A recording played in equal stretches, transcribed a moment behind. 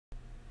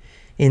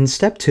In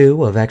Step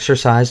 2 of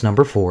exercise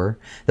number 4,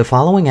 the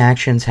following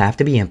actions have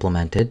to be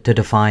implemented to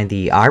define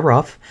the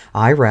iRough,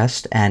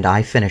 iRest, and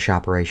iFinish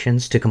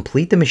operations to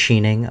complete the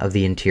machining of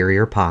the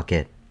interior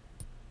pocket.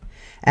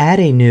 Add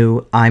a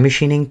new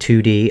iMachining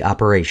 2D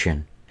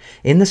operation.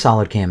 In the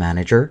SolidCAM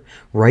Manager,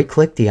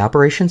 right-click the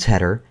operations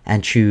header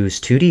and choose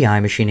 2D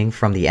iMachining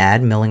from the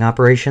Add Milling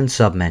Operation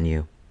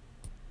submenu.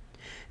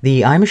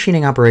 The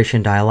iMachining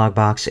operation dialog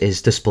box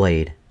is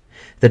displayed.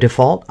 The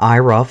default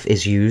iRough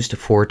is used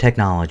for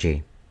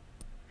technology.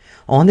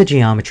 On the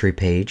Geometry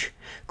page,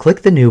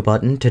 click the New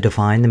button to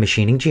define the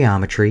machining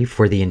geometry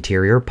for the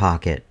interior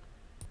pocket.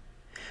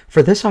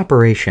 For this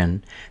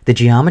operation, the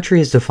geometry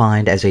is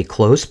defined as a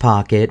closed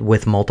pocket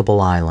with multiple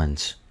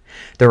islands.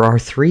 There are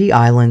 3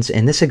 islands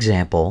in this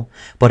example,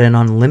 but an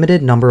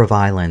unlimited number of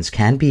islands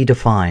can be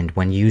defined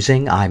when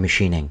using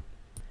iMachining.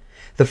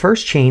 The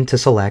first chain to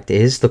select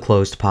is the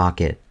closed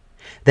pocket.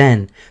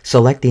 Then,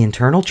 select the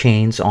internal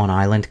chains on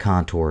island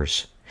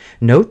contours.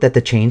 Note that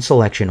the chain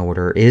selection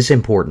order is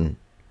important.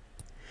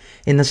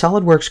 In the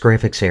SOLIDWORKS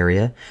graphics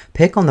area,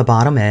 pick on the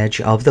bottom edge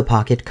of the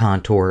pocket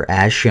contour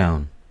as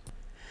shown.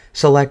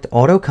 Select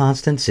Auto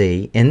Constant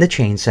Z in the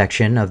Chain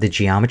section of the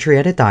Geometry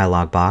Edit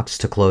dialog box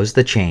to close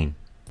the chain.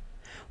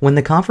 When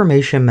the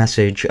confirmation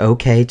message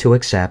OK to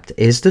accept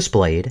is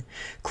displayed,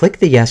 click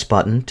the Yes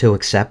button to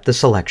accept the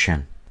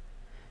selection.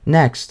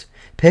 Next,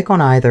 pick on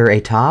either a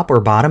top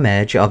or bottom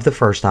edge of the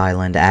first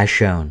island as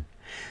shown.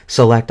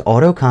 Select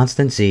Auto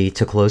Constant Z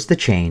to close the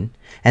chain,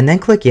 and then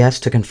click Yes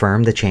to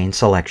confirm the chain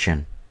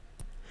selection.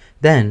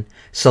 Then,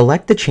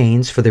 select the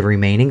chains for the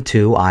remaining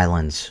 2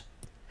 islands.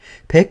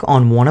 Pick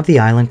on one of the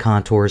island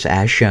contours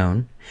as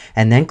shown,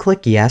 and then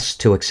click Yes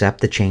to accept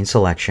the chain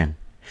selection.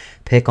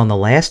 Pick on the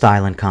last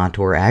island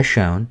contour as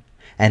shown,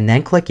 and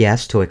then click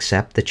Yes to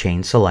accept the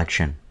chain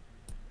selection.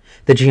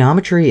 The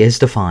geometry is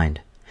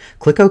defined.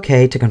 Click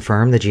OK to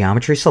confirm the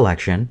geometry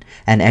selection,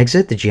 and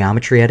exit the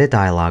Geometry Edit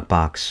dialog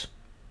box.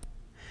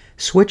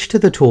 Switch to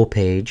the Tool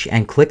page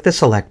and click the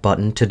Select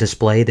button to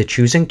display the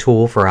Choosing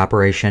Tool for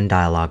Operation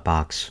dialog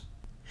box.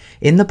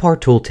 In the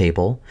Part Tool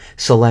table,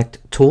 select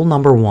Tool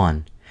number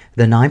 1,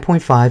 the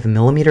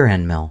 9.5mm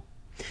end mill.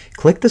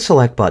 Click the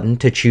Select button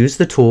to choose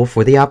the tool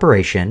for the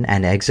operation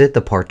and exit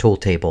the Part Tool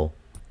table.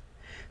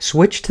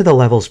 Switch to the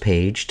Levels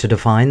page to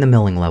define the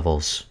milling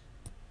levels.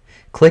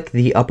 Click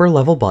the Upper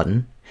Level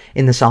button.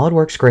 In the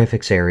SOLIDWORKS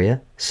graphics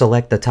area,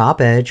 select the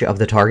top edge of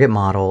the target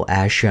model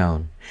as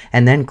shown,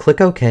 and then click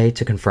OK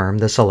to confirm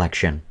the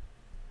selection.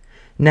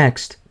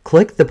 Next,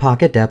 click the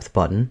Pocket Depth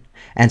button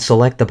and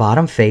select the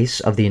bottom face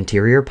of the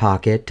interior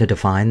pocket to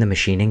define the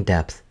machining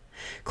depth.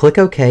 Click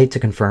OK to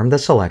confirm the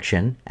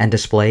selection and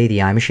display the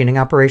iMachining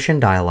operation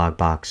dialog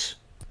box.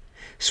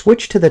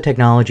 Switch to the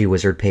Technology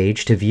Wizard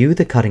page to view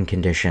the cutting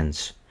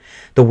conditions.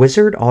 The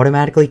wizard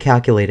automatically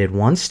calculated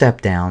one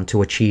step down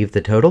to achieve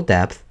the total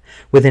depth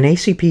with an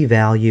ACP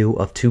value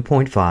of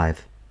 2.5.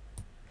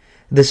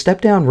 The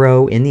step-down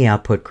row in the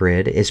output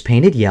grid is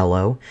painted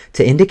yellow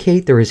to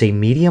indicate there is a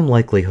medium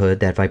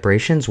likelihood that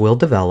vibrations will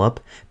develop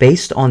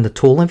based on the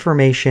tool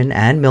information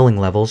and milling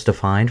levels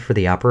defined for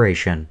the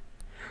operation.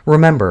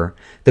 Remember,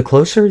 the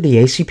closer the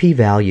ACP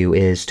value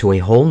is to a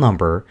whole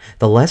number,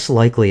 the less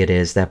likely it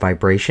is that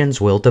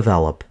vibrations will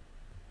develop.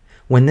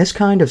 When this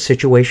kind of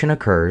situation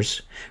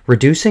occurs,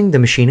 reducing the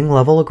machining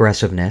level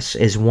aggressiveness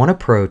is one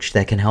approach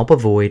that can help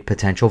avoid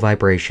potential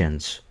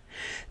vibrations.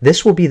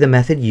 This will be the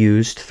method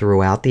used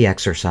throughout the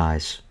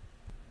exercise.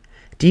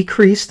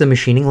 Decrease the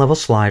machining level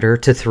slider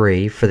to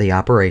 3 for the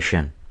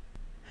operation.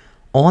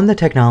 On the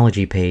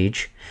Technology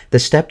page, the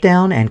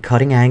step-down and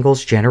cutting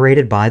angles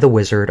generated by the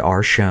wizard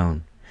are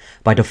shown.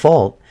 By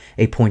default,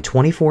 a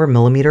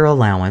 0.24mm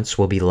allowance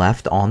will be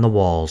left on the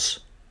walls.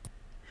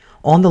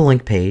 On the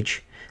Link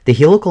page, the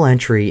helical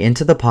entry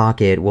into the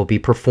pocket will be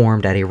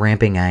performed at a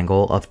ramping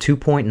angle of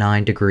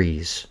 2.9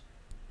 degrees.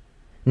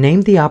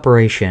 Name the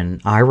operation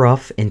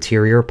iRough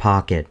Interior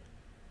Pocket.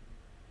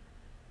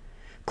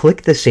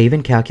 Click the Save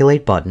and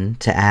Calculate button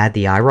to add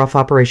the iRough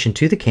operation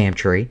to the cam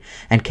tree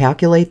and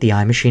calculate the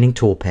iMachining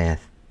toolpath.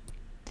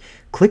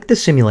 Click the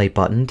Simulate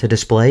button to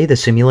display the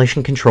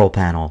simulation control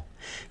panel.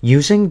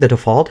 Using the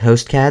default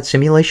HostCAD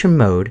simulation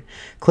mode,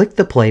 click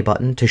the Play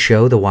button to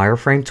show the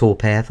wireframe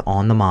toolpath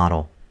on the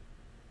model.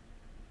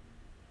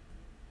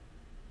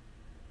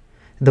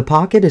 The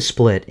pocket is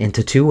split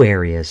into 2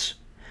 areas,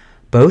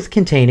 both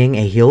containing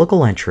a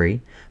helical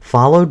entry,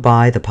 followed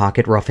by the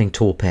pocket roughing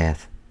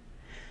toolpath.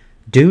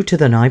 Due to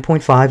the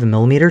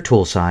 9.5mm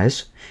tool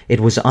size, it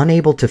was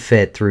unable to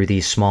fit through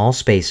these small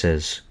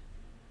spaces.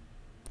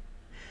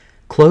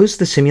 Close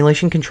the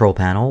Simulation Control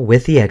Panel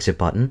with the Exit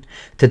button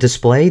to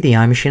display the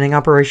iMachining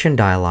operation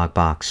dialog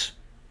box.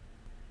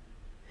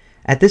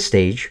 At this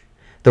stage,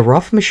 the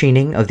rough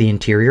machining of the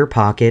interior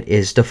pocket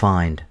is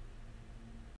defined.